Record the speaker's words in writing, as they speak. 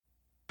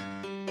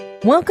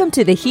Welcome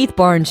to the Heath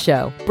Barnes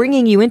Show,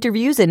 bringing you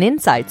interviews and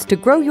insights to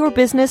grow your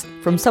business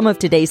from some of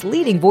today's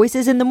leading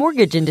voices in the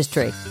mortgage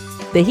industry.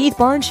 The Heath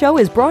Barnes Show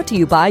is brought to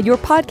you by your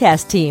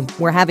podcast team,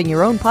 where having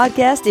your own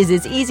podcast is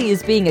as easy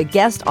as being a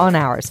guest on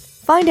ours.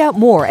 Find out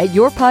more at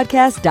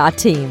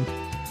yourpodcast.team.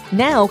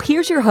 Now,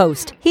 here's your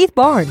host, Heath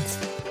Barnes.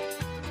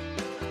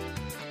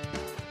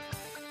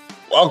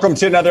 Welcome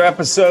to another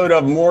episode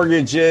of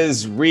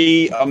Mortgages Reimagined.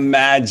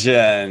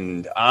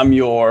 I'm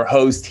your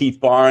host,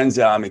 Heath Barnes.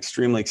 I'm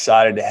extremely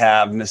excited to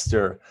have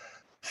Mr.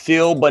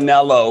 Phil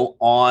Bonello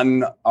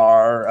on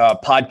our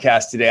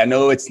podcast today. I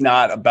know it's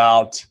not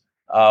about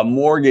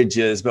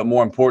mortgages, but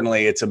more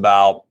importantly, it's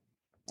about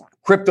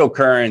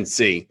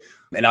cryptocurrency.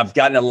 And I've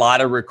gotten a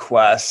lot of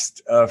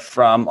requests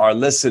from our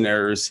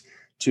listeners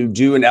to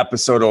do an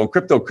episode on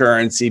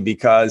cryptocurrency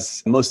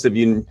because most of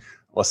you,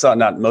 well, so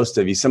not most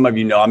of you, some of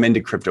you know I'm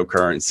into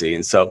cryptocurrency.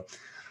 And so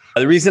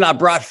the reason I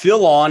brought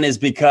Phil on is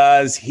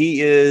because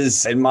he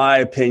is, in my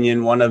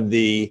opinion, one of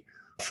the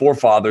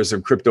forefathers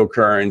of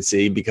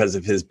cryptocurrency because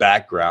of his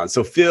background.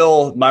 So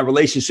Phil, my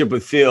relationship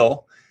with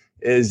Phil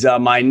is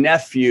my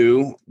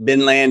nephew,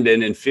 Ben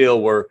Landon, and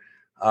Phil were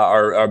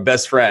our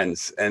best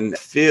friends. And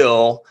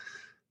Phil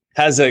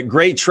has a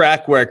great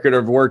track record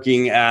of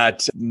working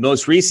at,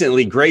 most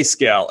recently,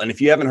 Grayscale. And if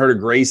you haven't heard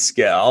of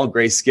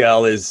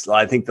Grayscale is,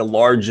 I think, the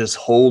largest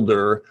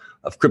holder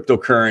of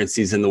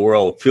cryptocurrencies in the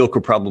world. Phil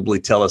could probably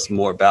tell us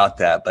more about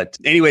that. But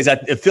anyways,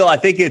 Phil, I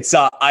think it's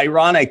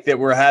ironic that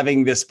we're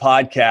having this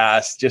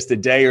podcast just a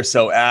day or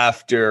so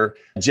after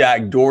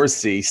Jack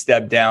Dorsey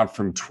stepped down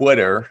from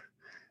Twitter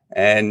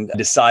and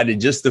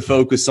decided just to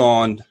focus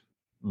on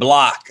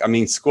Block.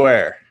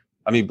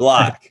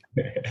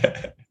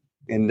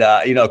 And,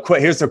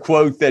 here's a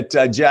quote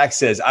that Jack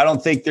says, "I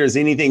don't think there's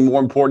anything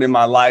more important in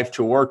my life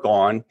to work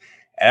on.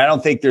 And I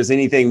don't think there's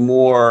anything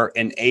more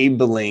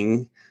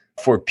enabling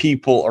for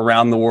people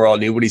around the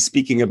world." And what he's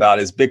speaking about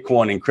is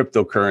Bitcoin and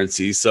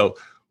cryptocurrency. So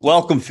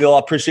welcome, Phil. I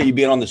appreciate you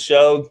being on the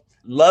show.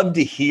 Love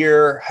to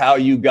hear how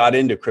you got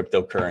into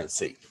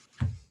cryptocurrency.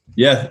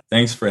 Yeah,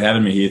 thanks for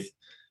having me, Heath.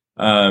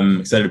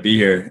 Excited to be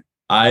here.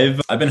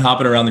 I've been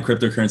hopping around the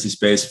cryptocurrency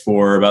space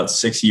for about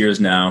 6 years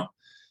now.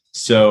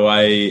 So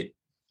I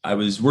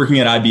was working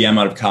at IBM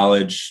out of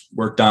college,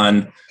 worked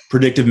on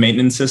predictive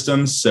maintenance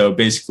systems. So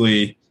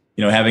basically,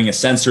 having a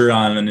sensor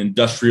on an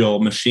industrial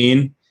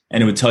machine,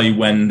 and it would tell you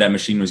when that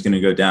machine was going to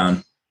go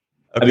down.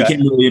 Okay. I became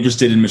really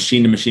interested in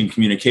machine-to-machine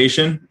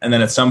communication. And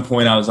then at some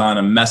point I was on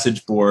a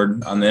message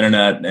board on the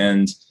internet,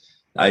 and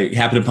I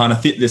happened upon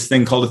this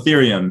thing called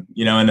Ethereum,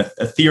 and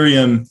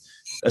Ethereum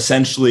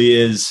essentially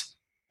is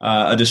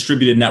a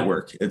distributed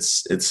network.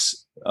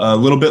 It's a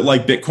little bit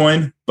like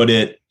Bitcoin, but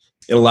it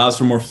allows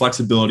for more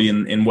flexibility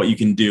in what you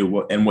can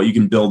do and what you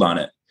can build on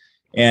it.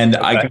 And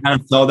okay. I kind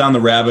of fell down the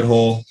rabbit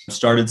hole,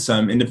 started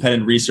some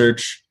independent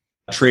research,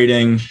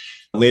 trading,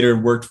 later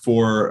worked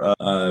for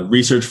a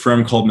research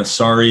firm called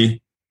Masari,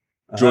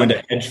 joined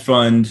a hedge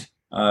fund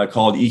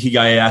called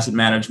Ikigai Asset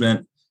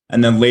Management.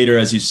 And then later,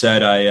 as you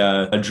said,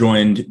 I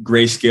joined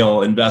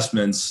Grayscale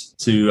Investments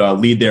to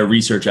lead their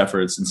research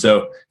efforts. And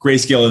so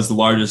Grayscale is the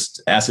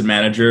largest asset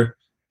manager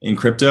in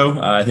crypto.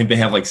 I think they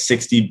have like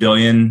 60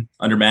 billion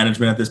under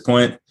management at this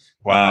point.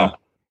 Wow.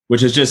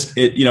 Which is just,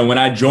 when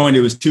I joined,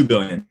 it was 2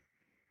 billion.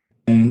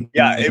 And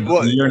it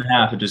was a year and a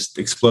half, it just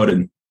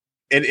exploded.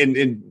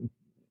 In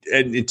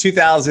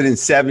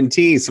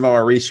 2017, some of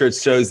our research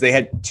shows they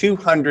had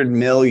 200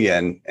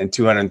 million in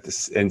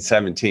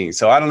 217.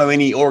 So I don't know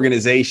any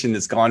organization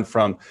that's gone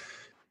from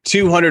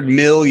 200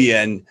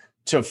 million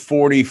to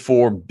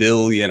 44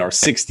 billion or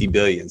 60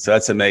 billion. So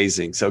that's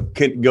amazing. So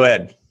go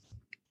ahead.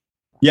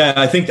 Yeah,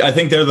 I think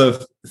they're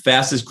the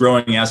fastest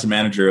growing asset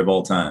manager of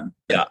all time.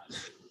 Yeah.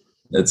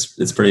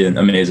 It's pretty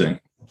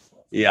amazing.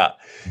 Yeah.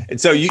 And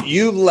so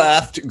you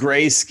left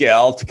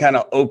Grayscale to kind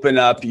of open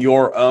up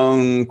your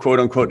own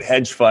quote unquote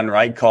hedge fund,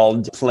 right?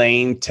 Called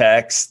Plain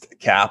Text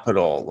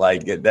Capital.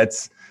 Like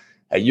that's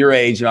at your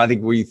age, and I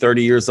think we're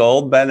 30 years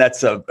old, Ben,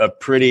 that's a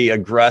pretty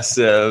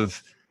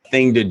aggressive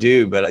thing to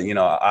do. But,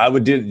 I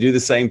would do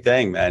the same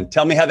thing, man.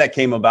 Tell me how that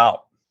came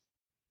about.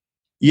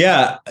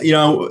 Yeah.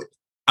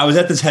 I was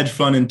at this hedge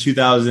fund in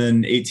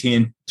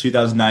 2018,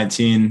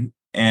 2019,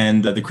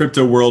 and the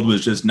crypto world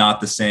was just not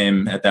the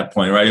same at that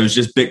point, right? It was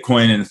just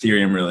Bitcoin and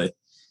Ethereum, really.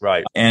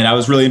 Right. And I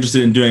was really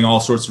interested in doing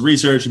all sorts of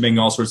research and making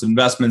all sorts of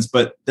investments,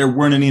 but there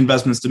weren't any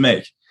investments to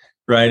make,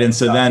 right? And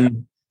so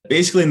then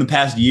basically in the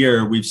past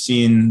year, we've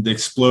seen the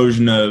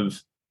explosion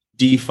of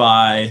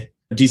DeFi,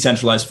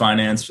 decentralized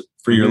finance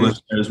for your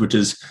listeners, which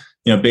is,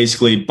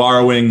 basically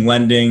borrowing,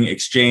 lending,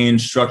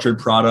 exchange, structured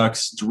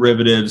products,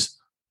 derivatives,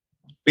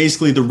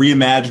 basically the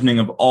reimagining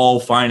of all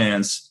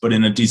finance, but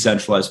in a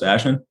decentralized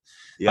fashion.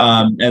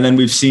 Yeah. And then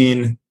we've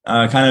seen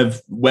kind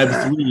of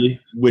Web3,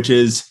 which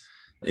is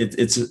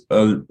it's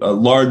a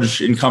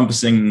large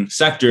encompassing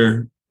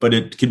sector, but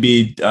it could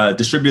be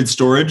distributed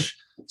storage.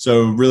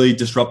 So really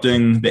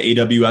disrupting the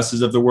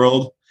AWSs of the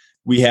world.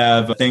 We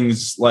have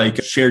things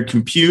like shared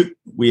compute.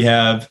 We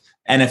have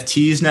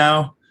NFTs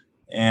now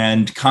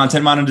and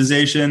content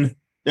monetization.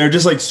 there are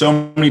just like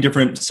so many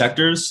different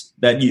sectors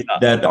that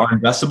are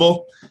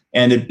investable.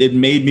 And it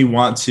made me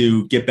want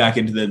to get back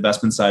into the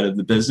investment side of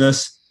the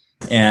business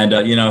and,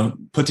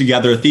 put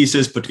together a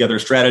thesis, put together a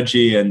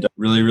strategy, and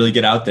really, really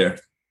get out there.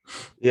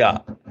 Yeah.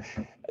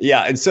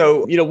 Yeah. And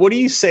so, what do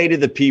you say to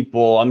the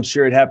people? I'm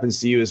sure it happens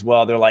to you as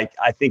well. They're like,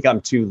 I think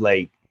I'm too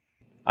late.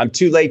 I'm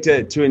too late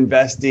to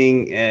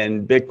investing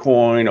in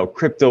Bitcoin or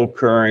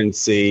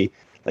cryptocurrency.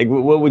 Like,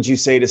 what would you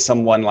say to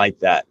someone like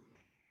that?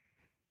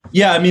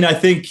 Yeah. I mean, I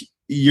think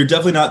you're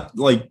definitely not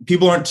like,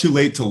 people aren't too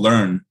late to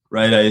learn,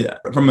 right?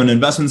 From an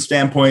investment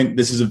standpoint,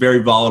 this is a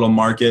very volatile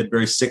market,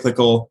 very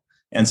cyclical.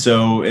 And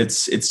so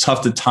it's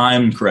tough to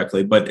time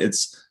correctly, but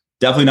it's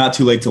definitely not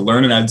too late to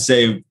learn. And I'd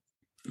say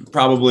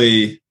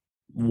probably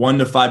 1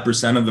 to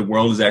 5% of the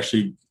world is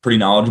actually pretty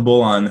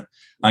knowledgeable on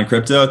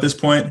crypto at this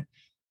point,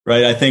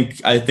 right? I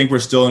think we're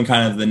still in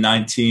kind of the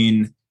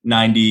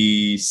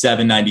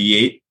 1997,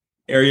 98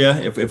 area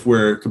if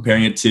we're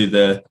comparing it to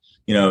the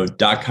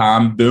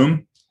 .com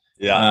boom.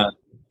 Yeah.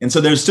 And so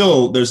there's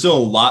still a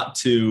lot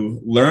to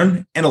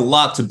learn and a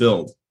lot to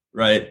build,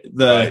 right?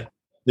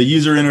 The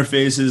user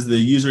interfaces, the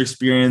user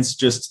experience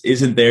just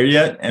isn't there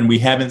yet, and we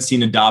haven't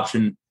seen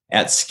adoption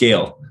at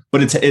scale.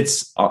 But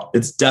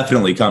it's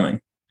definitely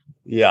coming.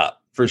 Yeah,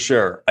 for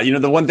sure.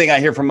 The one thing I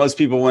hear from most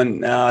people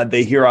when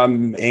they hear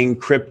I'm in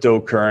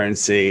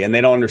cryptocurrency and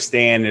they don't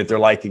understand it, they're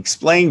like,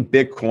 explain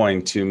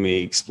Bitcoin to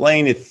me,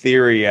 explain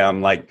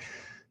Ethereum. Like,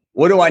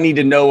 what do I need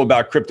to know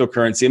about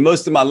cryptocurrency? And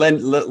most of my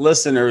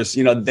listeners,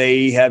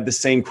 they have the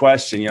same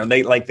question.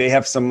 They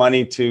have some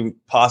money to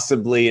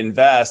possibly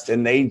invest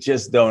and they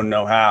just don't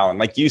know how. And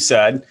like you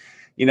said,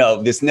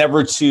 it's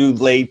never too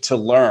late to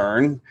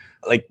learn.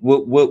 Like,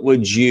 what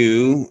would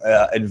you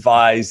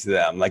advise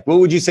them? Like, what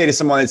would you say to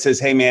someone that says,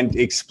 hey, man,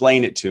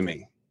 explain it to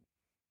me?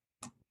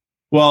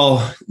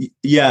 Well,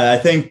 yeah, I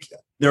think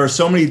there are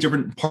so many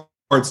different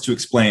parts to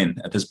explain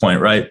at this point,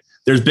 right?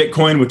 There's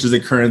Bitcoin, which is a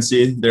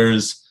currency.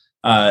 There's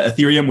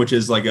Ethereum, which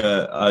is like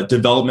a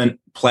development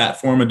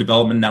platform, a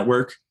development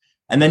network.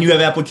 And then you have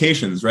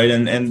applications, right?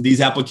 And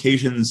these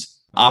applications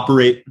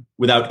operate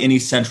without any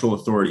central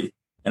authority.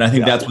 And I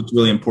think that's what's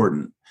really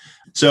important.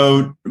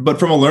 So, but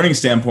from a learning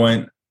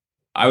standpoint,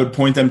 I would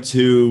point them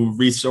to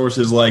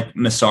resources like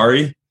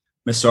Messari.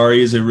 Messari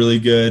is a really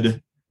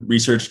good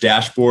research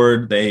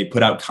dashboard. They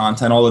put out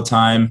content all the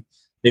time.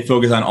 They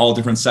focus on all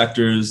different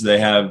sectors. They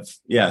have,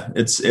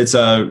 it's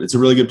a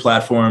really good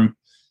platform.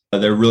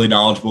 They're really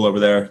knowledgeable over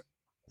there.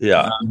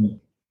 Yeah.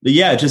 But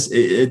yeah,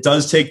 it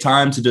does take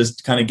time to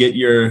just kind of get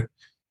your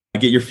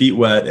feet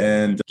wet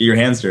and get your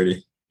hands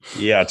dirty.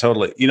 Yeah,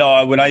 totally.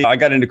 When I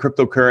got into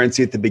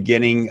cryptocurrency at the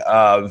beginning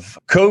of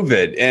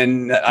COVID,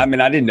 and I mean,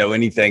 I didn't know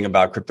anything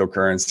about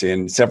cryptocurrency,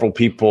 and several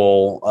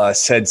people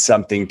said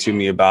something to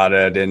me about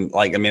it. And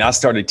I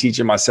started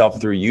teaching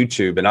myself through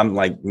YouTube, and I'm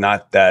like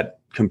not that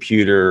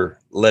computer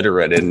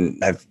literate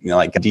and have,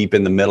 deep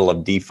in the middle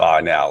of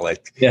DeFi now.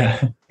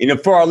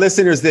 For our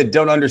listeners that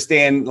don't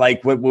understand,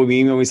 like what we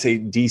mean when we say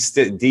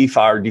DeFi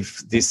or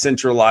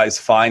decentralized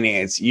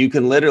finance, you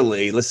can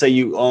literally, let's say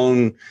you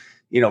own,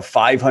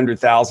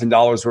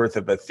 $500,000 worth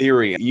of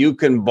Ethereum. You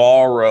can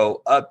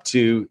borrow up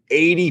to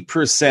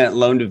 80%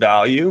 loan to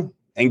value,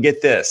 and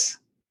get this,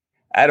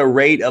 at a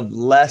rate of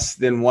less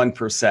than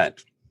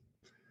 1%.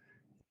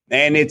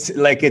 And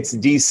it's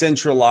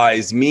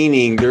decentralized,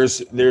 meaning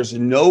there's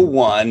no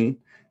one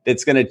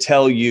that's going to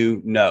tell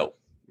you no,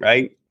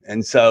 right?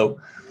 And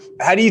so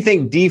how do you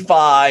think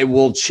DeFi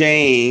will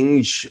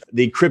change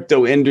the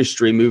crypto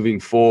industry moving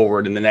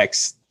forward in the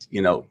next,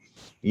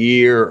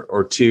 year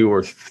or two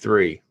or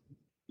three?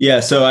 Yeah,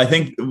 so I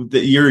think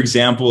that your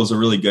example is a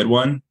really good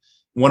one.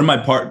 One of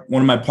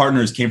my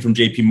partners came from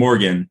JP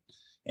Morgan,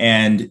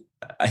 and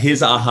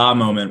his aha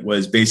moment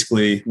was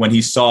basically when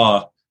he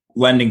saw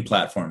lending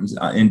platforms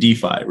in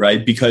DeFi,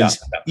 right?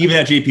 Because even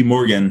at JP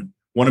Morgan,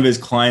 one of his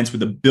clients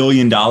with $1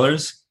 billion,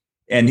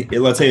 and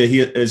let's say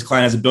that his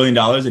client has $1 billion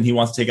and he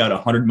wants to take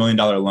out $100 million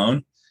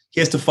loan, he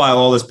has to file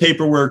all this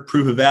paperwork,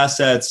 proof of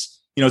assets.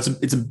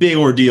 It's a big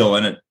ordeal,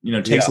 and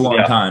it takes a long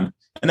time.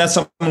 And that's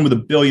someone with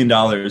 $1 billion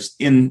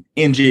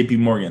in JP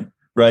Morgan,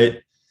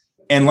 right?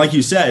 And like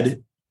you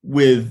said,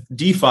 with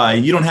DeFi,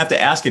 you don't have to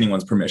ask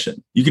anyone's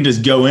permission. You can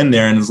just go in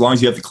there, and as long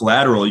as you have the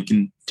collateral, you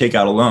can take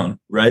out a loan,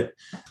 right?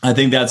 I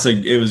think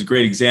it was a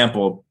great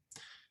example.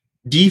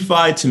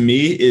 DeFi to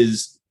me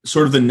is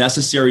sort of the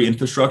necessary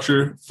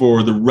infrastructure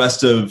for the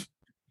rest of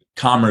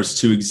commerce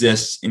to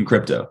exist in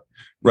crypto,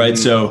 right?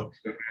 Mm-hmm. So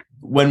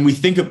when we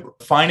think of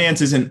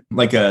finance, isn't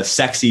like a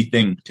sexy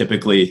thing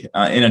typically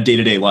in a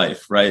day-to-day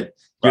life, right?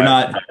 You're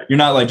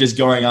not like just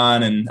going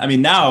on. And I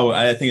mean, now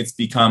I think it's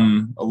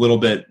become a little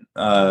bit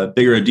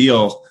bigger a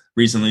deal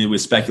recently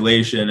with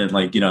speculation and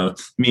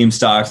meme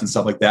stocks and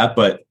stuff like that.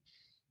 But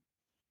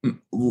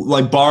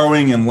like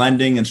borrowing and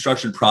lending and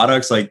structured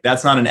products, like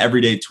that's not an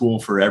everyday tool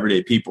for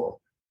everyday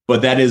people,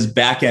 but that is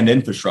back-end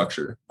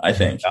infrastructure, I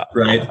think,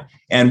 right?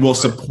 And will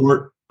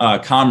support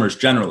commerce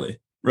generally,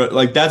 right?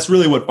 Like that's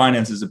really what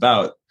finance is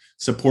about,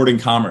 supporting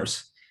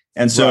commerce.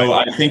 And so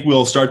I think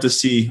we'll start to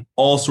see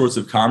all sorts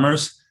of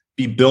commerce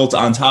be built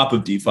on top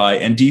of DeFi,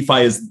 and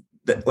DeFi is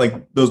like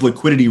those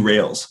liquidity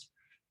rails.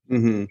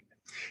 Mm-hmm.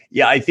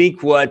 Yeah, I think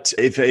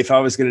if I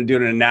was going to do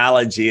an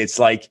analogy, it's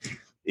like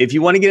if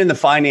you want to get in the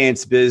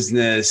finance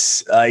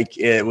business, like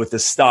with the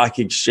stock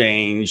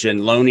exchange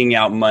and loaning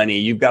out money,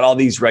 you've got all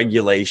these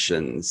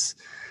regulations.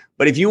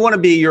 But if you want to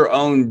be your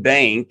own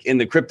bank in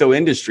the crypto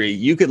industry,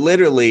 you could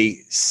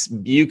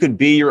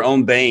be your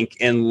own bank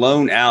and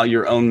loan out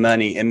your own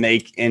money and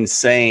make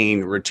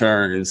insane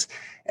returns.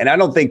 And I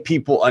don't think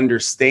people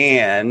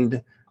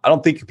understand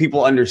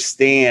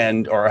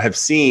or have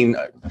seen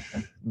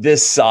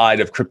this side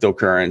of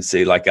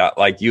cryptocurrency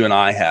like you and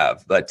I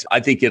have. But I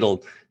think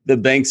the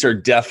banks are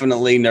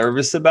definitely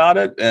nervous about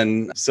it.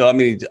 And so, I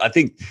mean, I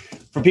think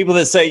for people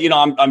that say,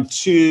 I'm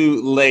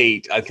too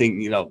late, I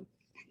think,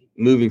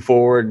 moving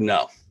forward,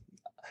 no.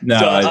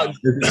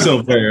 It's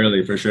still very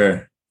early for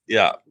sure.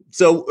 Yeah.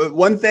 So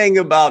one thing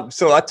I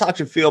talked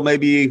to Phil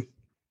maybe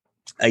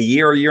a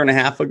year and a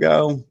half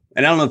ago.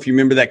 And I don't know if you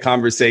remember that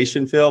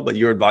conversation, Phil, but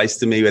your advice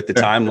to me at the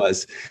time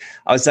was,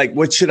 I was like,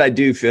 what should I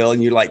do, Phil?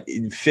 And you're like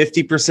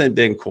 50%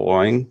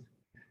 Bitcoin,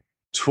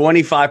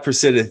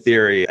 25%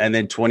 Ethereum, and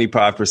then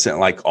 25%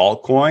 like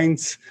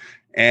altcoins.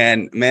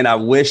 And man, I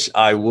wish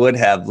I would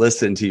have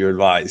listened to your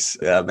advice.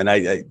 And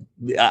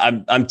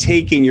I'm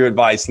taking your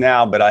advice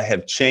now, but I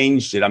have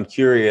changed it. I'm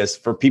curious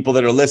for people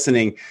that are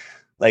listening,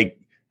 like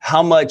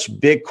how much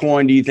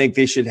Bitcoin do you think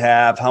they should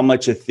have? How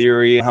much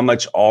Ethereum? How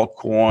much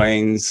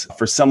altcoins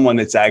for someone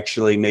that's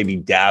actually maybe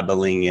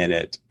dabbling in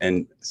it?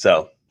 And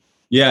so,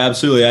 yeah,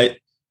 absolutely. I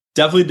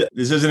definitely,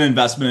 this isn't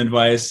investment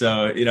advice.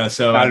 So, I just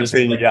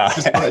want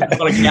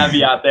to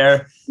caveat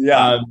there.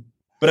 Yeah.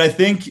 But I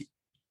think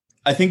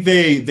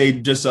they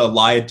just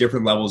lie at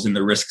different levels in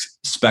the risk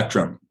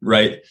spectrum,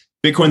 right?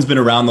 Bitcoin's been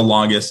around the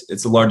longest.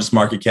 It's the largest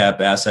market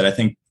cap asset. I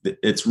think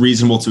it's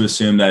reasonable to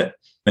assume that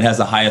it has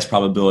the highest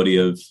probability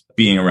of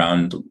being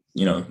around,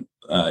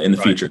 in the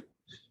future.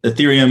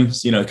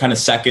 Ethereum's, kind of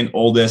second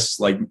oldest,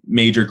 like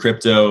major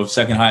crypto,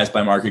 second highest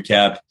by market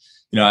cap.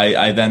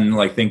 I then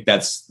think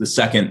that's the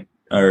second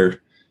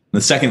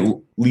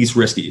least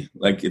risky.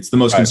 Like it's the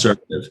most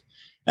conservative.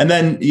 And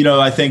then,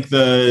 I think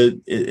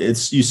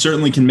you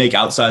certainly can make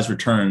outsized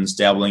returns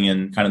dabbling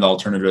in kind of the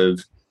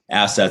alternative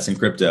assets in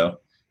crypto,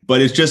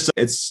 but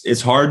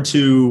it's hard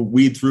to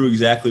weed through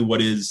exactly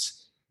what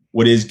is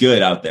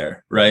good out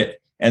there. Right.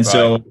 And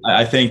so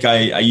I think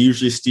I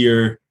usually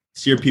steer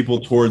people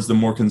towards the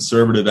more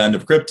conservative end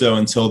of crypto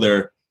until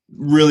they're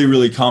really,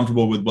 really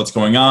comfortable with what's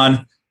going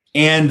on.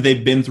 And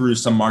they've been through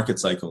some market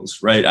cycles,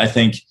 right? I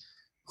think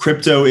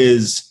crypto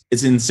it's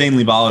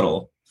insanely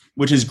volatile,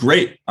 which is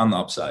great on the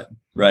upside,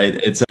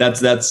 right?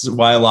 That's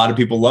why a lot of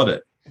people love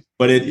it.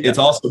 But it's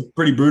also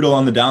pretty brutal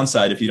on the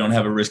downside if you don't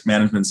have a risk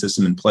management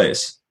system in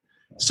place.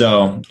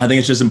 So I think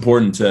it's just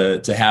important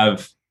to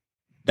have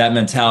that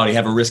mentality,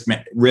 have a risk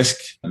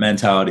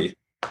mentality.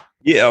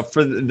 Yeah,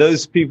 for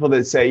those people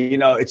that say,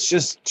 it's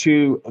just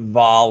too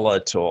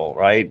volatile,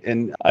 right?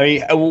 And I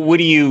mean,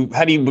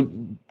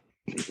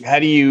 how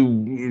do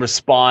you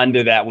respond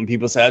to that when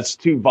people say that's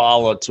too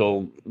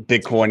volatile,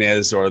 Bitcoin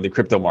is, or the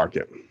crypto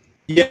market?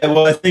 Yeah,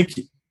 well, I think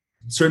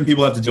certain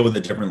people have to deal with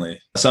it differently.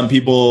 Some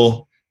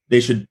people, they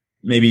should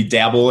maybe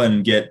dabble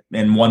and get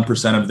in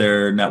 1% of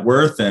their net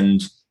worth. And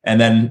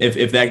then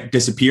if that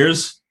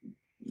disappears,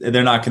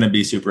 they're not going to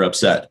be super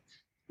upset.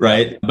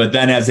 Right. But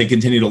then as they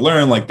continue to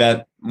learn, like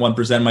that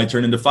 1% might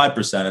turn into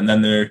 5%. And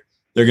then they're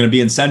going to be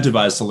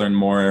incentivized to learn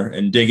more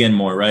and dig in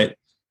more. Right.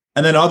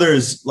 And then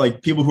others,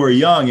 like people who are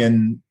young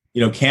and,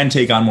 can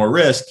take on more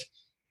risk,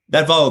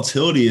 that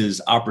volatility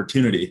is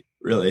opportunity,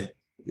 really.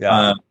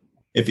 Yeah.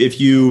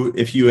 If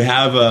you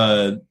have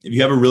a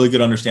really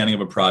good understanding of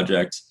a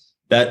project,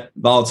 that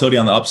volatility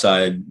on the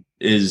upside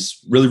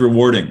is really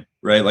rewarding,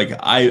 right? Like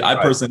I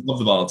personally love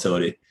the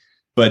volatility,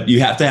 but you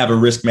have to have a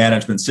risk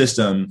management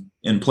system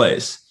in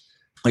place.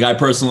 Like I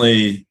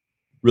personally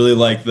really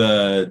like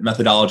the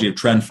methodology of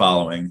trend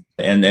following.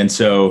 And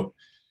so,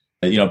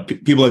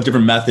 people have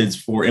different methods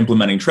for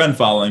implementing trend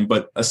following,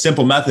 but a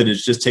simple method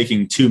is just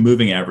taking two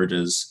moving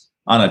averages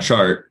on a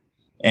chart.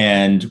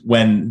 And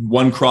when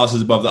one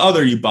crosses above the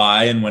other, you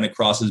buy. And when it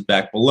crosses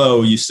back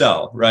below, you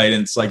sell, right?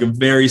 And it's like a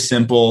very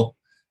simple,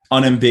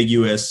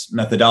 unambiguous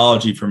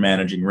methodology for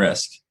managing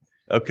risk.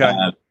 Okay.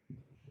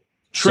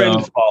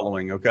 Trend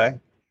following. Okay.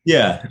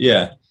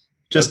 Yeah.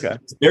 Just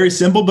very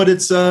simple, but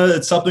it's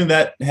something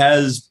that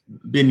has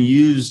been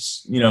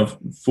used,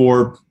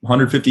 for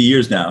 150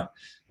 years now.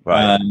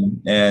 Right.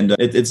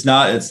 There's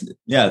no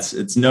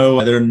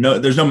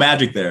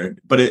magic there,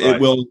 but it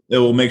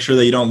will make sure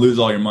that you don't lose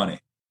all your money.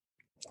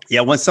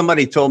 Yeah. When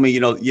somebody told me,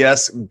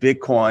 yes,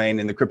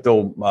 Bitcoin and the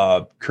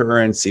crypto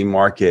currency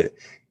market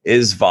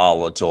is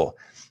volatile,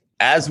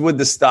 as would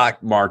the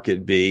stock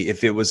market be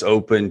if it was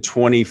open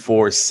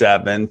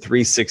 24/7,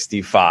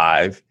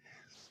 365.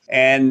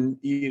 And,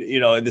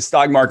 the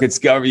stock market's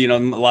governed, a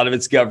lot of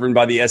it's governed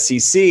by the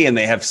SEC, and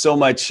they have so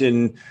much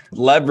in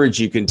leverage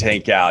you can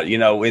take out. In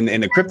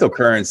the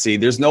cryptocurrency,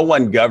 there's no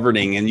one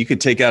governing, and you could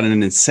take out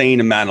an insane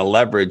amount of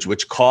leverage,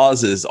 which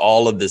causes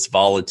all of this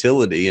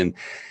volatility. And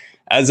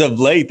as of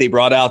late, they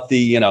brought out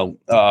the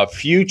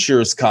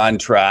futures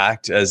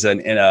contract as an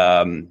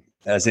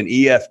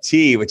EFT,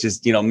 which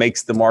is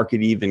makes the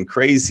market even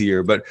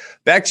crazier. But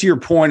back to your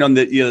point on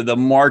the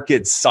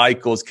market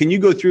cycles, can you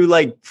go through,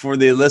 like, for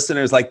the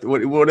listeners, like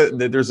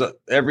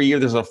every year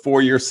there's a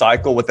 4-year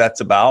cycle, what that's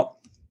about?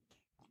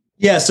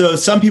 Yeah, so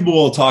some people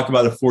will talk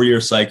about a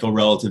 4-year cycle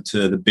relative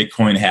to the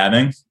Bitcoin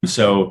halving.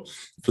 So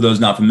for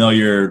those not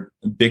familiar,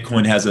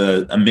 Bitcoin has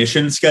a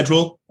emission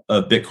schedule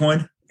of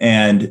Bitcoin,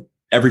 and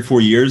every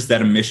 4 years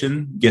that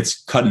emission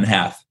gets cut in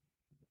half.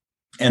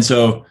 And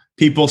so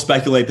people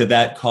speculate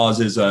that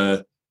causes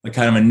a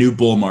kind of a new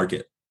bull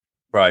market.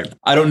 Right.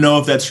 I don't know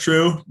if that's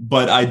true,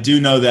 but I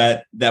do know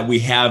that we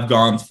have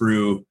gone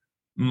through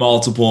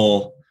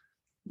multiple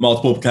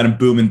kind of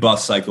boom and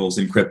bust cycles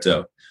in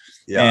crypto.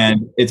 Yeah.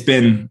 And it's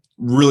been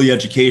really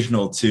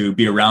educational to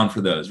be around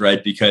for those,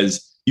 right?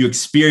 Because you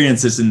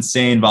experience this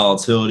insane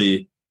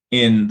volatility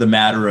in the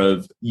matter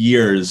of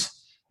years,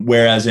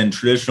 whereas in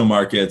traditional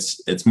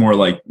markets, it's more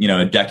like,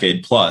 a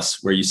decade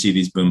plus where you see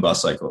these boom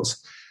bust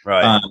cycles.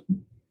 Right.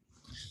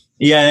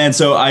 Yeah. And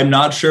so I'm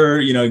not sure,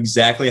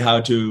 exactly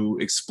how to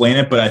explain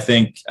it, but I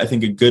think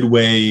a good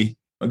way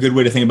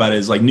to think about it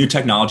is, like, new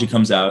technology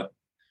comes out,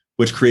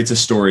 which creates a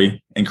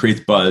story and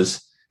creates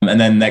buzz. And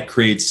then that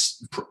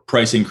creates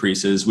price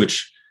increases,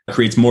 which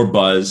creates more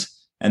buzz.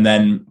 And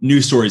then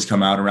new stories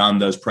come out around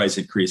those price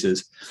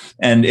increases.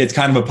 And it's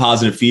kind of a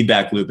positive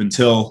feedback loop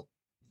until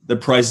the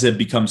prices have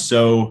become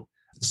so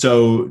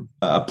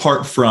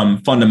apart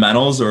from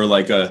fundamentals or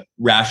like a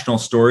rational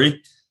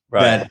story,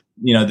 right, that,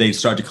 they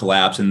start to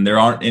collapse and there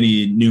aren't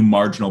any new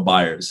marginal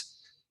buyers.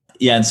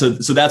 Yeah. And so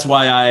that's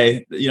why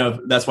I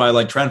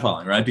like trend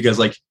following, right? Because,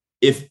 like,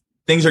 if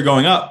things are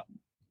going up,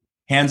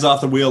 hands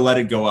off the wheel, let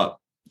it go up.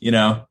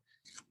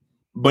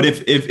 But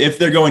if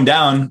they're going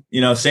down,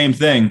 same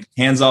thing,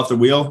 hands off the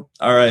wheel.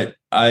 All right.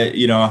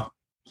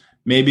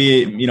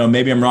 Maybe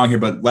I'm wrong here,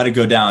 but let it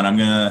go down.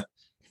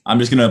 I'm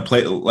just going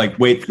to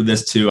wait for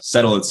this to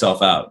settle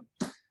itself out.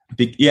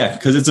 Yeah.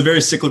 Cause it's a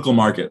very cyclical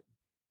market.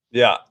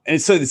 Yeah. And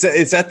so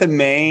is that the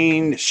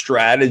main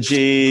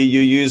strategy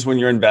you use when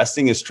you're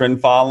investing, is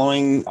trend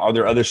following? Are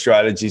there other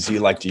strategies you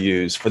like to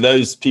use for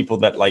those people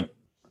that, like,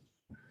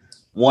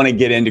 want to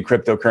get into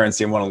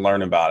cryptocurrency and want to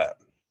learn about it?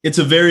 It's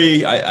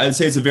I'd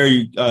say it's a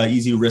very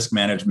easy risk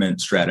management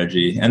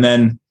strategy. And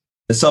then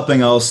something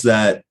else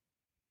that,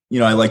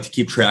 I like to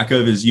keep track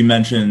of is, you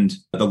mentioned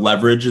the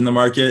leverage in the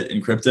market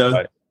in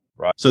crypto.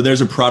 Right. So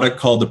there's a product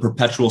called the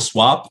perpetual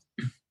swap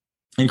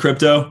in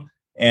crypto,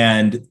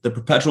 and the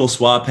perpetual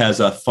swap has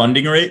a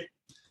funding rate.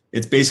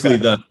 It's basically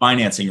the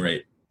financing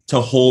rate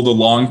to hold a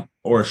long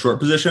or a short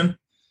position.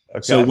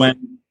 Okay. So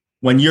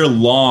when you're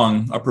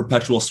long a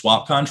perpetual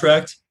swap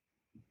contract,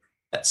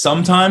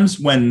 sometimes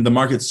when the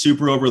market's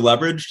super over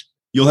leveraged,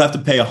 you'll have to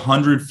pay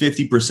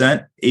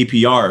 150%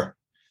 APR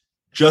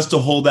just to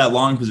hold that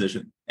long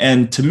position.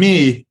 And to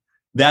me,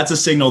 that's a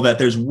signal that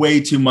there's way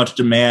too much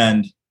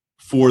demand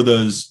for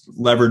those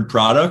levered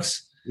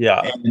products.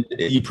 Yeah. And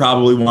you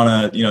probably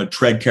want to,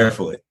 tread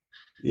carefully.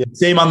 Yeah.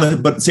 Same on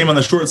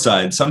the short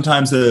side.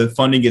 Sometimes the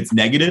funding gets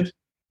negative,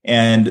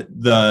 and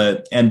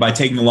by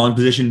taking a long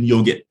position,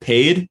 you'll get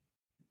paid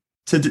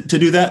to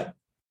do that.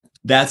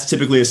 That's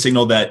typically a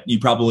signal that you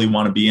probably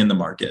want to be in the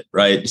market,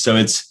 right? So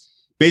it's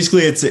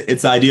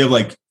the idea of,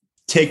 like,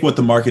 take what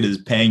the market is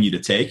paying you to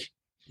take.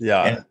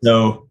 Yeah. And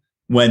so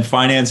when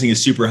financing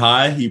is super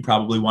high, you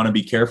probably want to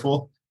be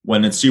careful.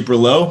 When it's super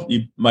low,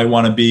 you might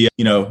want to be,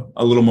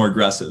 a little more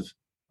aggressive.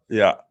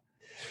 Yeah.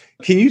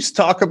 Can you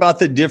talk about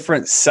the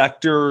different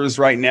sectors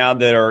right now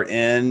that are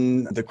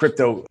in the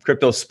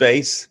crypto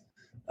space?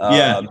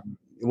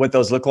 What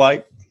those look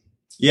like?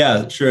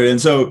 Yeah, sure.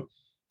 And so,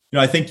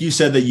 I think you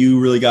said that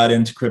you really got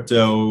into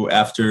crypto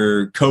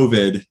after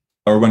COVID,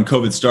 or when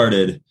COVID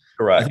started.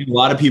 Correct. I think a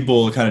lot of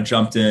people kind of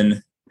jumped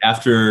in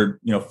after,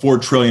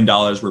 $4 trillion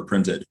were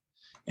printed.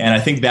 And I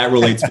think that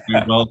relates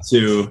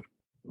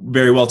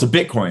very well to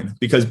Bitcoin,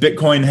 because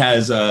Bitcoin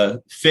has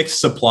a fixed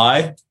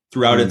supply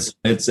throughout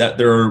it's that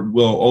there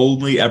will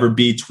only ever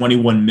be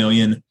 21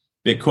 million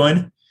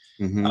Bitcoin.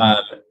 Mm-hmm.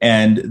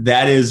 And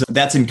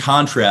that's in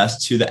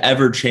contrast to the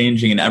ever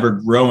changing and ever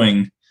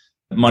growing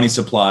money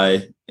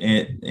supply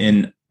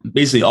in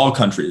basically all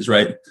countries,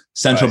 right?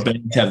 Central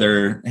banks have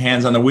their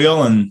hands on the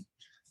wheel, and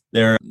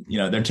they're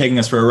taking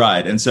us for a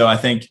ride. And so I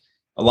think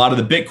a lot of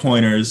the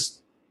Bitcoiners,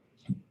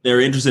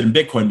 they're interested in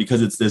Bitcoin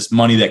because it's this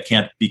money that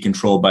can't be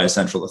controlled by a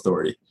central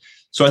authority.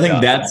 So I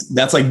think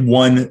that's like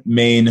one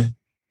main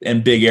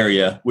and big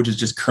area, which is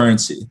just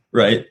currency,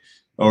 right?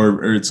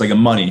 Or it's like a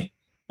money.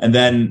 And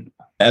then,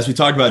 as we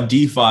talked about,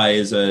 DeFi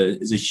is a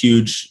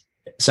huge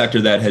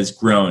sector that has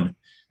grown,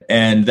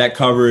 and that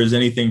covers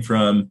anything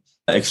from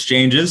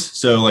exchanges.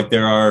 So, like,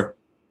 there are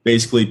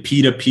basically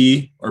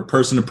P2P or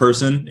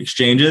person-to-person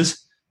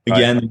exchanges.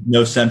 Again,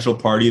 no central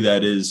party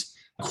that is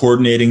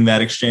coordinating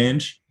that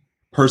exchange.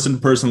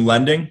 Person-to-person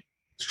lending,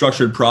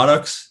 structured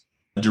products,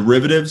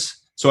 derivatives.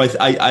 So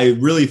I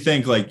really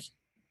think, like,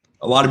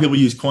 a lot of people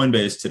use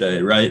Coinbase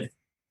today, right?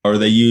 Or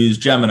they use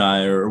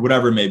Gemini or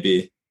whatever it may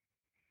be.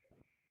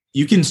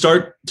 you can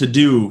start to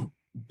do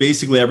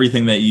basically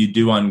everything that you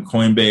do on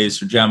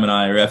Coinbase or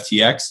Gemini or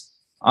FTX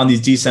on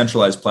these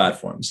decentralized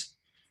platforms.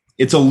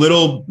 It's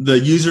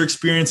the user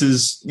experience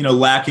is,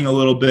 lacking a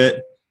little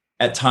bit.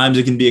 At times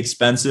it can be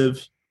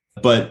expensive,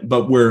 but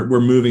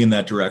we're moving in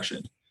that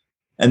direction.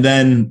 And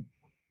then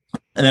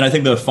I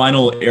think the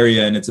final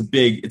area, and it's a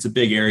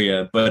big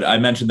area, but I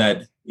mentioned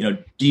that,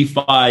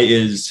 DeFi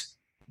is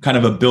kind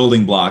of a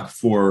building block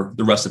for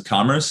the rest of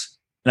commerce.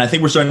 And I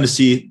think we're starting to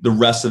see the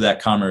rest of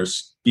that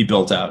commerce be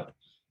built out.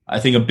 I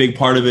think a big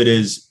part of it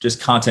is just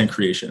content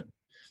creation.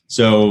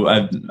 So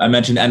I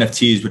mentioned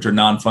NFTs, which are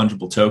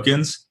non-fungible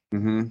tokens.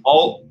 Mm-hmm.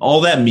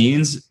 All that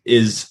means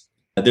is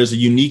that there's a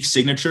unique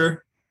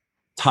signature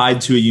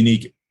tied to a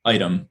unique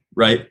item,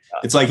 right?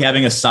 It's like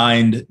having a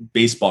signed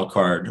baseball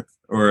card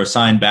or a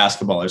signed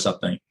basketball or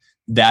something.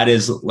 That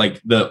is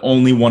like the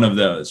only one of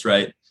those,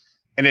 right?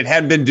 And it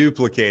hadn't been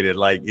duplicated.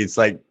 Like it's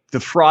like the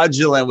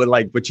fraudulent with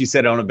like what you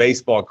said on a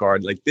baseball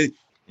card. Like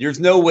there's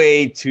no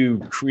way to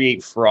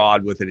create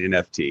fraud with an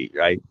NFT,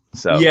 right?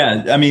 So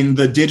yeah, I mean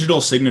the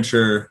digital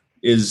signature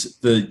is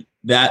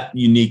that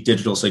unique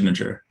digital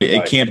signature.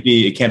 It can't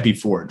be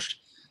forged.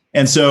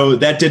 And so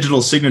that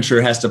digital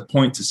signature has to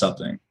point to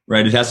something,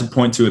 right? It has to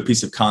point to a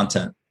piece of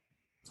content.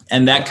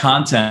 And that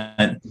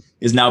content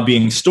is now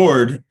being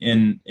stored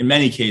in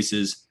many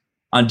cases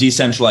on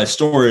decentralized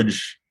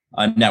storage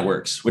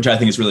networks, which I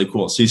think is really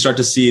cool. So you start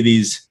to see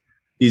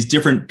these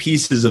different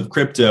pieces of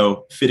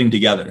crypto fitting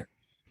together,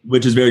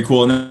 which is very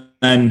cool. And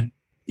then,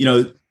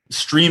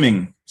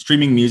 streaming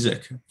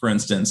music, for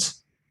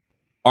instance,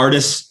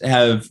 artists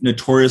have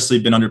notoriously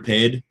been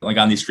underpaid, like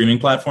on these streaming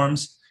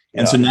platforms.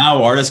 And so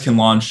now artists can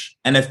launch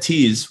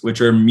NFTs,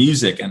 which are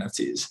music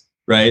NFTs,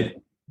 right?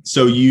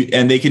 So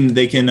they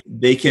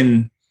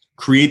can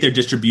create their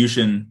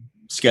distribution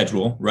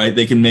schedule, right?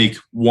 They can make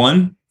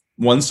one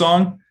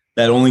song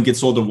that only gets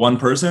sold to one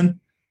person.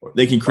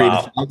 They can create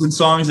 1,000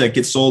 songs that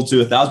get sold to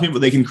 1,000 people.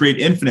 They can create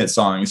infinite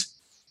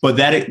songs, but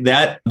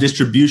that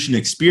distribution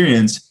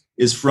experience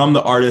is from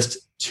the artist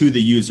to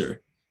the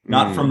user,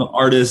 not from the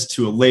artist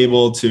to a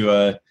label to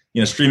a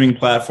streaming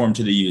platform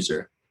to the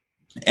user.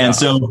 And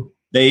so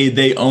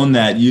they own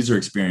that user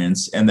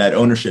experience and that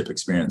ownership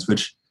experience,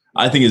 which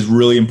I think is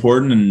really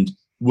important. And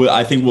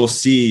I think we'll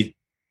see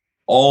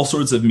all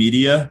sorts of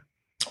media,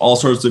 all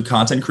sorts of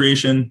content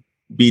creation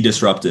be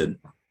disrupted.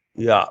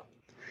 Yeah.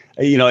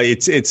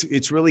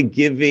 It's really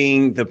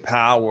giving the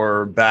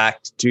power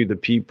back to the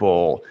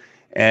people.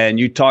 And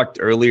you talked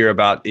earlier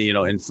about,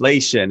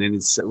 inflation. And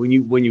it's when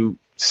you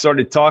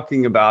started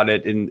talking about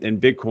it in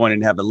Bitcoin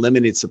and have a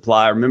limited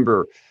supply, I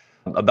remember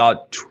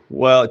about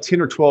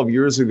 10 or 12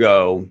 years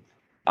ago,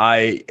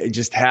 I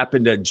just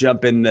happened to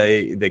jump in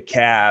the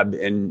cab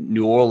in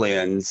New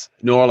Orleans,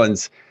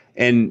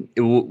 and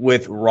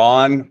with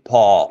Ron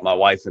Paul, my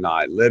wife and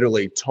I,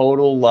 literally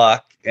total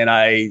luck. And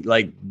I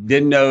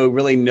didn't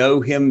really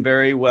know him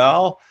very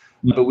well,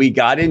 but we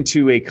got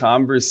into a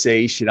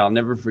conversation. I'll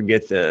never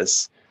forget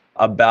this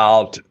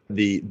about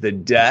the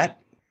debt.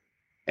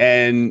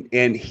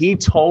 And he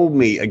told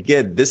me,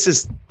 again, this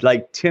is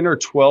like 10 or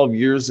 12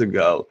 years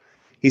ago.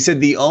 He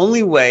said, the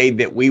only way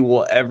that we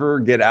will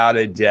ever get out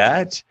of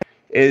debt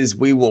is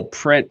we will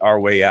print our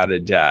way out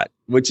of debt,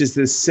 which is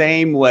the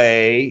same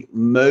way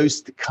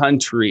most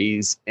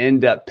countries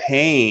end up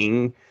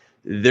paying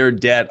their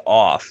debt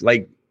off.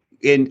 I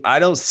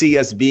don't see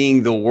us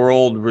being the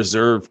world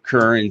reserve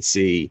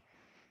currency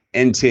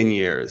in 10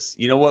 years.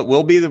 You know what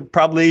will be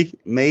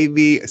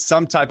maybe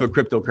some type of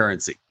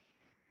cryptocurrency.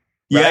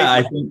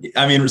 Right?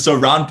 Yeah, so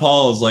Ron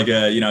Paul is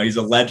he's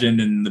a legend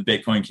in the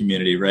Bitcoin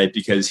community, right?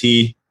 Because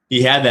he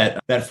had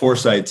that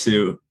foresight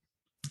to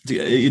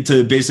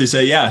basically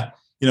say,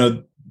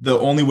 the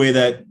only way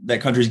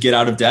that countries get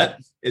out of debt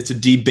is to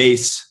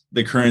debase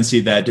the currency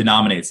that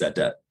denominates that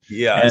debt.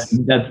 Yes.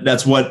 And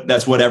that's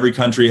what every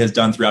country has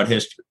done throughout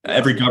history.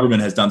 Every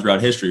government has done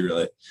throughout history,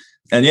 really.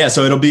 And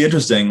so it'll be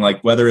interesting,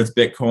 like whether it's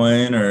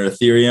Bitcoin or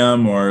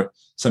Ethereum or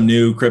some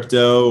new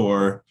crypto,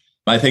 or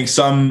I think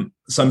some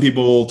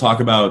people talk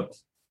about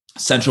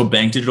central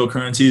bank digital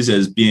currencies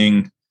as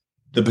being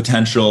the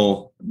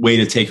potential way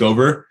to take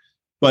over.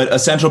 But a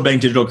central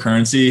bank digital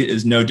currency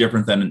is no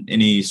different than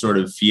any sort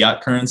of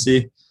fiat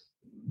currency.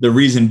 The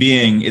reason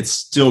being, it's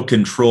still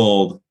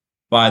controlled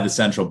by the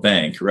central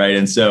bank, right?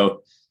 And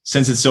so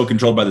since it's still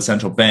controlled by the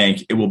central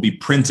bank, it will be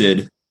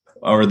printed,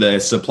 or the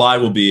supply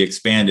will be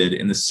expanded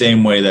in the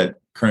same way that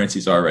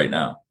currencies are right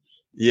now.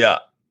 Yeah.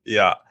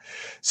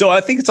 So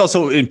I think it's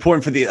also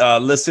important for the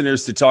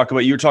listeners to talk about,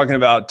 you were talking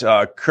about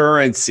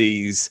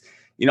currencies.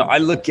 I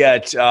look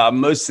at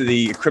most of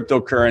the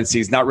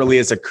cryptocurrencies, not really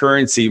as a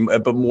currency,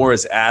 but more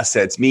as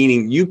assets,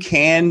 meaning you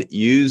can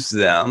use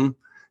them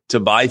to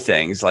buy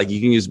things. Like you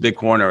can use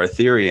Bitcoin or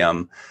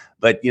Ethereum,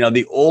 but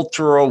the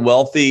ultra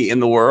wealthy in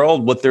the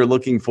world, what they're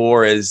looking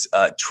for is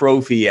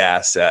trophy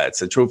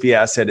assets. A trophy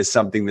asset is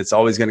something that's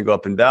always going to go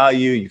up in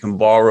value. You can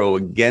borrow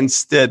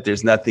against it.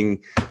 There's nothing's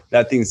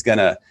going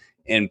to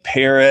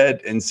impair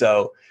it. And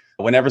so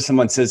whenever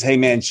someone says, hey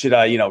man, should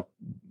I,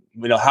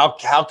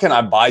 how can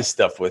I buy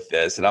stuff with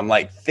this? And I'm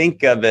like,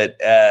 think of it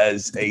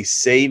as a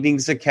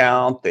savings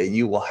account that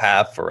you will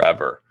have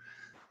forever.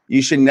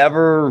 You should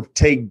never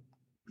take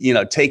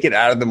it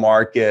out of the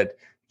market.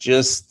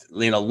 Just,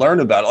 learn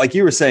about it. Like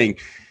you were saying,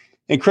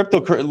 in crypto,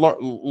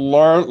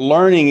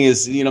 learning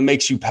is,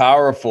 makes you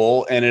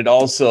powerful, and it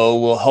also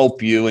will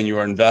help you in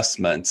your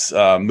investments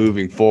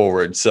moving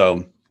forward.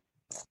 So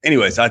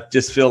anyways, I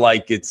just feel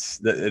like it's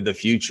the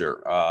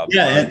future.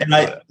 And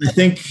I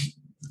think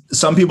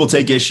some people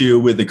take issue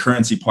with the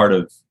currency part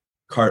of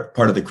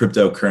the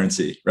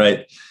cryptocurrency,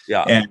 right?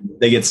 Yeah. And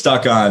they get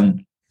stuck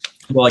on,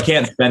 well, I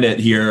can't spend it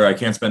here, I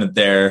can't spend it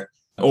there,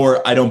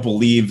 or I don't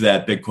believe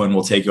that Bitcoin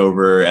will take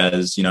over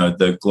as,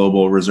 the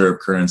global reserve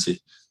currency.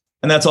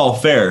 And that's all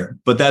fair,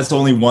 but that's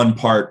only one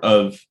part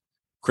of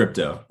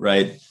crypto,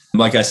 right?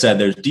 Like I said,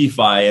 there's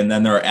DeFi, and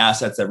then there are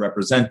assets that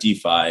represent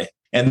DeFi.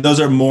 And those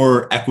are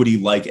more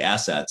equity-like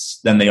assets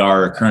than they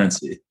are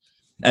currency.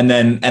 And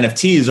then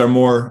NFTs are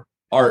more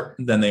art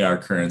than they are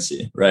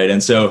currency, right?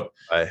 And so,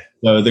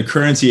 the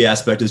currency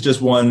aspect is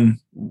just one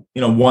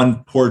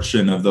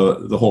portion of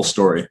the whole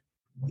story.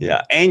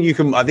 Yeah,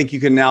 and I think you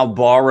can now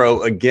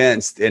borrow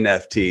against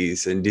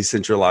NFTs and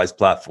decentralized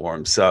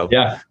platforms. So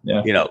yeah.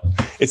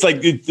 It's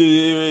like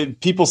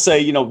people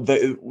say,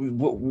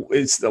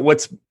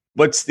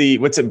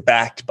 what's it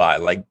backed by?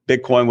 Like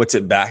Bitcoin, what's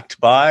it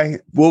backed by?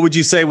 What would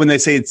you say when they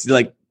say it's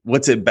like,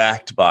 what's it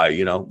backed by?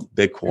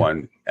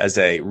 Bitcoin as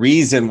a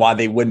reason why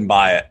they wouldn't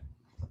buy it.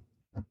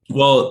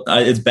 Well,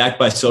 it's backed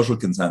by social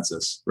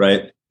consensus,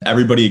 right?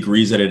 Everybody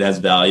agrees that it has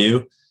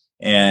value,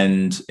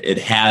 and it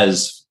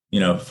has,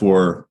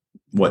 for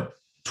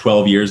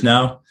 12 years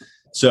now.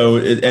 So,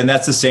 and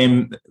that's the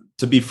same,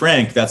 to be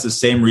frank, that's the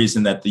same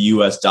reason that the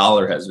US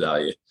dollar has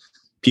value.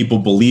 People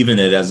believe in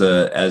it as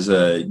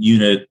a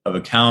unit of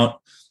account,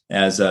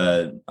 as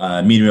a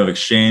medium of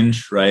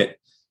exchange, right?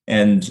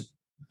 And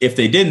if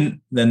they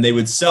didn't, then they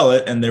would sell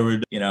it, and there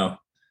would,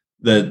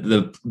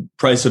 the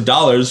price of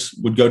dollars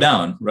would go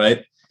down,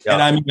 right? Yeah.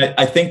 And I mean,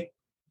 I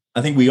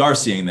think we are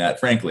seeing that,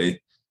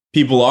 frankly.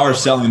 People are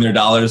selling their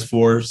dollars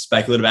for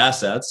speculative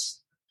assets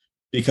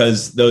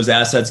because those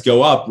assets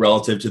go up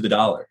relative to the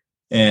dollar.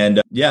 And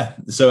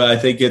so I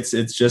think it's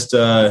just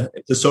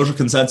it's a social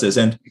consensus.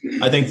 And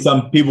I think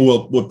some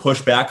people will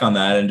push back on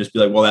that and just be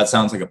like, well, that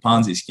sounds like a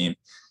Ponzi scheme.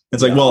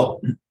 It's like,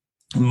 well,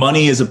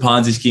 money is a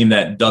Ponzi scheme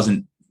that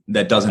doesn't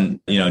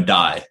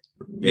die.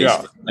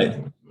 Yeah.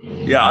 Right?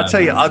 Yeah. I'll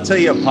tell you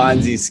a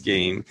Ponzi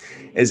scheme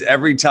is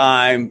every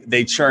time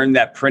they churn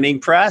that printing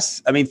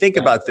press. I mean, think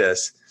about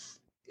this.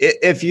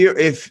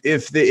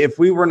 If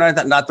we were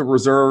not the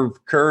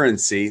reserve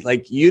currency,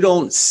 like you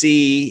don't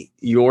see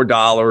your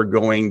dollar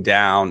going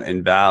down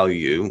in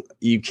value.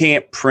 You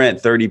can't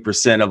print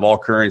 30% of all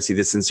currency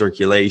that's in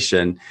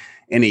circulation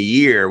in a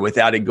year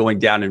without it going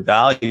down in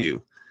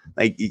value.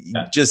 Like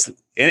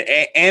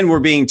and we're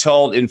being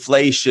told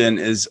inflation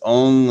is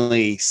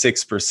only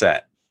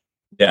 6%.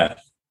 Yeah,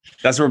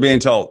 that's what we're being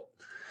told.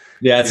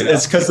 Yeah,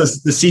 it's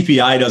because the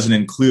CPI doesn't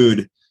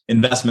include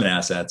investment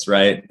assets,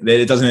 right?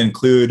 It doesn't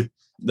include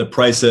the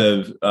price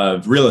of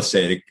real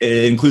estate.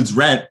 It includes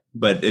rent,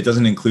 but it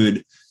doesn't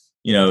include,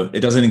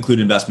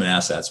 investment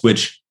assets,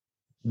 which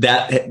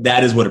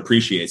that is what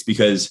appreciates,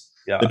 because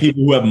the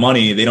people who have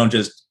money, they don't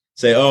just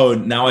say, oh,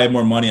 now I have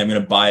more money, I'm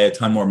going to buy a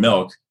ton more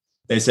milk.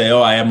 They say,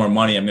 oh, I have more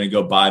money, I'm going to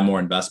go buy more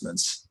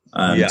investments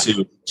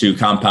to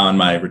compound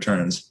my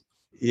returns.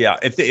 Yeah.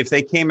 If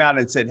they came out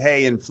and said,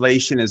 hey,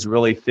 inflation is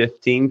really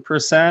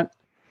 15%,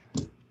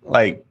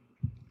 like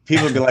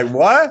people would be like,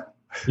 what?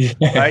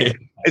 Right.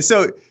 And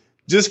so,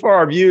 just for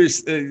our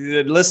viewers,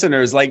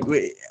 listeners, like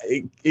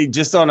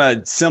just on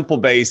a simple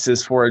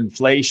basis for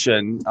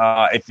inflation,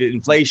 if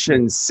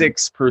inflation's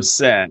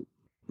 6%,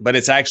 but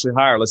it's actually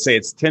higher, let's say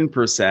it's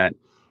 10%,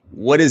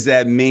 what does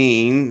that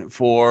mean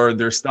for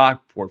their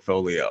stock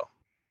portfolio?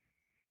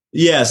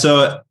 Yeah,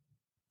 so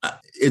I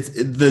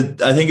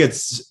think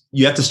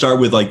you have to start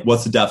with like,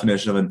 what's the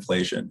definition of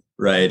inflation,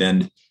 right?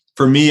 And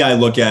for me, I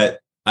look at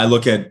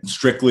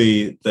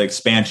strictly the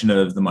expansion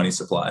of the money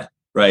supply,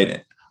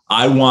 right?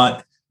 I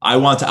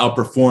want to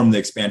outperform the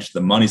expansion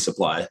of the money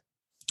supply,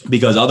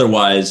 because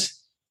otherwise,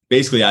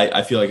 basically,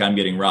 I feel like I'm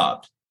getting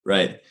robbed,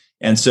 right?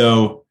 And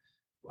so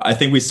I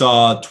think we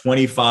saw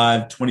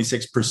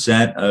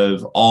 26%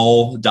 of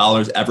all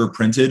dollars ever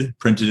printed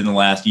in the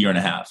last year and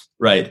a half,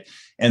 right?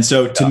 And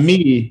so to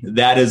me,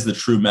 that is the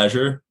true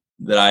measure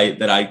that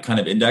I kind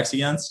of index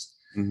against.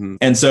 Mm-hmm.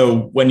 And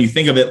so when you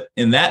think of it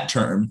in that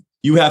term,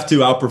 you have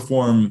to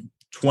outperform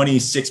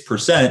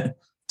 26%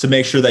 to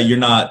make sure that you're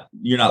not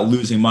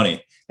losing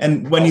money.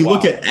 And when you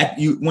look at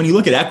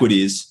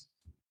equities,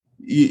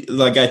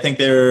 I think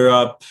they're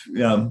up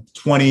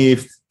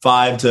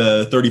 25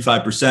 to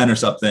 35% or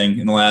something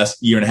in the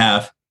last year and a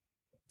half.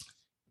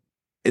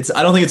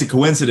 I don't think it's a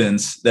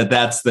coincidence that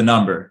that's the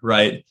number,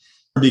 right?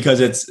 Because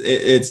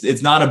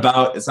it's not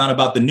about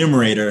the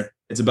numerator,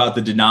 it's about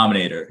the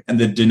denominator, and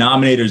the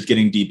denominator is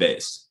getting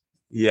debased.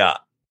 Yeah.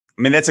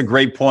 I mean, that's a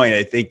great point.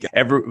 I think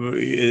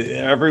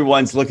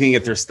everyone's looking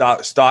at their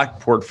stock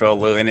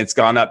portfolio and it's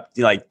gone up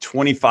like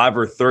 25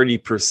 or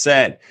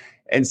 30%.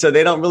 And so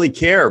they don't really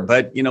care.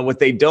 But, what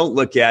they don't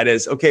look at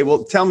is, okay,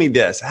 well, tell me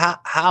this.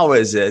 How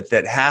is it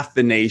that half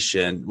the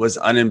nation was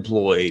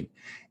unemployed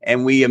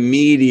and we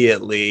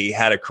immediately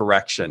had a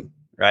correction,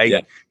 right?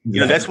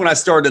 Yeah. That's when I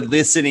started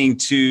listening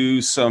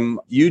to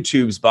some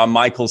YouTubes by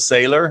Michael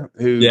Saylor,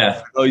 who,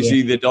 for those of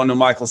you that don't know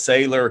Michael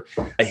Saylor,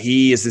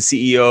 he is the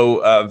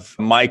CEO of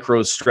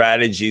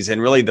MicroStrategies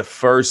and really the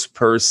first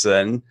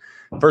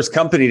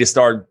company to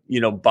start,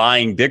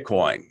 buying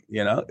Bitcoin,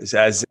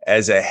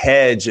 as a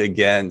hedge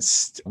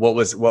against what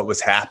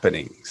was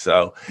happening.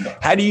 So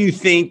how do you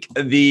think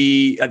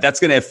that's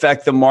going to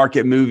affect the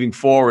market moving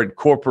forward?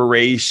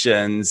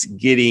 Corporations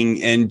getting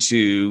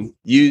into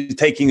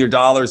taking their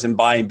dollars and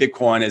buying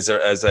Bitcoin as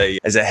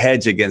a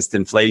hedge against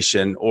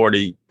inflation, or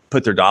to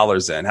put their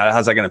dollars in?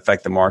 How's that going to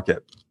affect the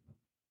market?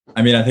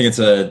 I mean, I think it's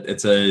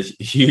a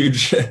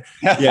huge,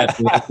 it's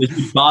a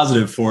huge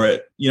positive for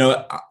it.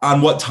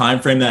 On what time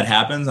frame that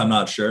happens, I'm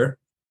not sure.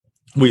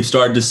 We've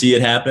started to see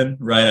it happen,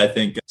 right? I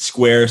think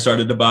Square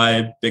started to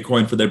buy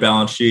Bitcoin for their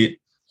balance sheet.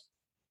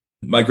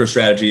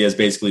 MicroStrategy is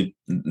basically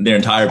their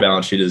entire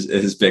balance sheet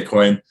is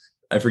Bitcoin.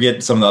 I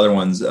forget some of the other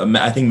ones.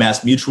 I think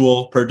Mass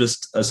Mutual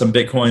purchased some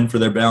Bitcoin for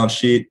their balance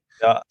sheet.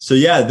 Yeah. So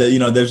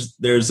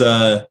there's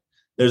a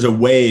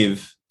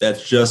wave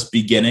that's just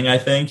beginning, I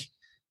think,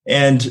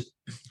 and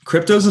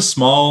crypto is a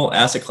small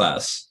asset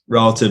class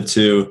relative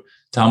to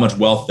how much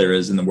wealth there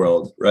is in the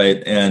world,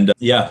 right? And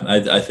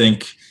I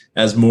think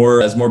as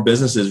more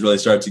businesses really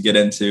start to get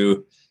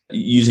into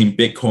using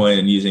Bitcoin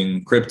and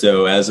using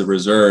crypto as a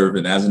reserve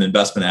and as an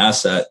investment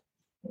asset,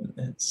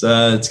 it's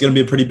going to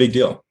be a pretty big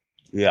deal.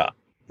 Yeah,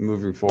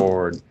 moving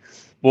forward.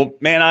 Well,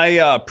 man, I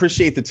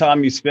appreciate the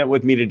time you spent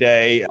with me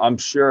today. I'm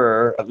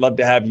sure I'd love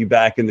to have you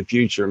back in the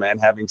future, man,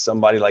 having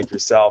somebody like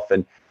yourself.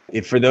 And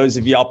if for those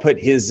of you, I'll put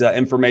his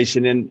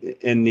information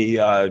in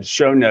the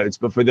show notes.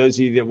 But for those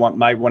of you that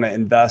might want to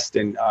invest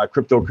in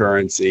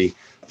cryptocurrency,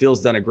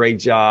 Phil's done a great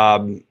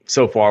job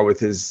so far with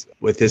his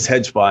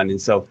hedge fund.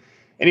 And so,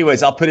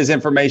 anyways, I'll put his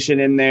information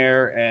in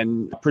there,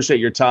 and appreciate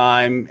your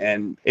time.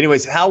 And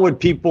anyways, how would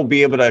people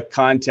be able to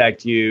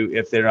contact you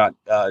if they're not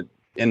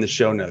in the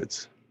show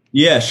notes?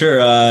 Yeah, sure.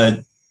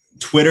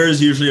 Twitter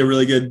is usually a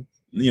really good.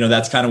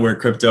 That's kind of where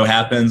crypto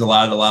happens. A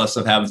lot of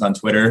stuff happens on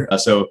Twitter.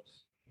 So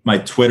my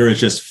Twitter is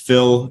just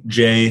Phil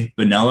J.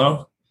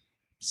 Bonello.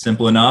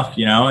 Simple enough,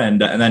 and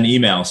then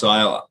email.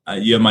 So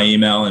you have my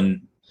email,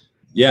 and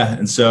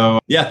so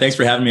thanks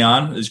for having me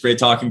on. It was great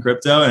talking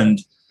crypto, and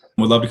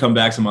would love to come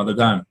back some other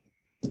time.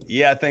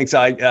 Yeah, thanks.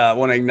 I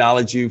want to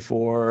acknowledge you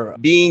for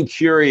being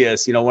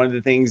curious. One of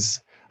the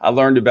things I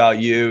learned about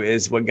you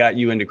is what got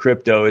you into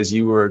crypto is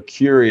you were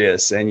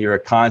curious and you're a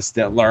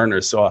constant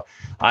learner. So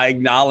I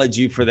acknowledge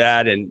you for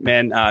that. And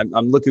man,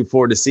 I'm looking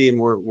forward to seeing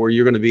where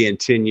you're going to be in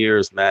 10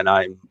 years, man.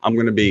 I'm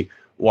going to be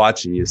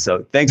watching you.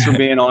 So thanks for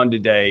being on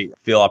today,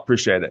 Phil. I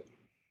appreciate it.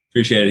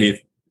 Appreciate it,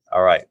 Heath.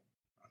 All right.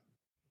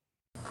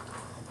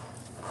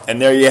 And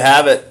there you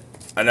have it.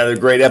 Another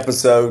great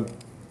episode.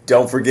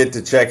 Don't forget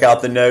to check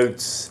out the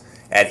notes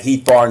at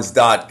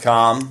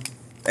heathbarnes.com.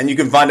 And you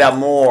can find out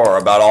more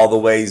about all the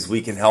ways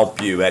we can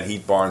help you at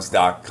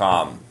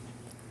heathbarnes.com.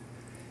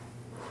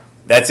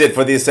 That's it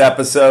for this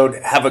episode.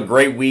 Have a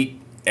great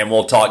week, and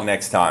we'll talk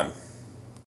next time.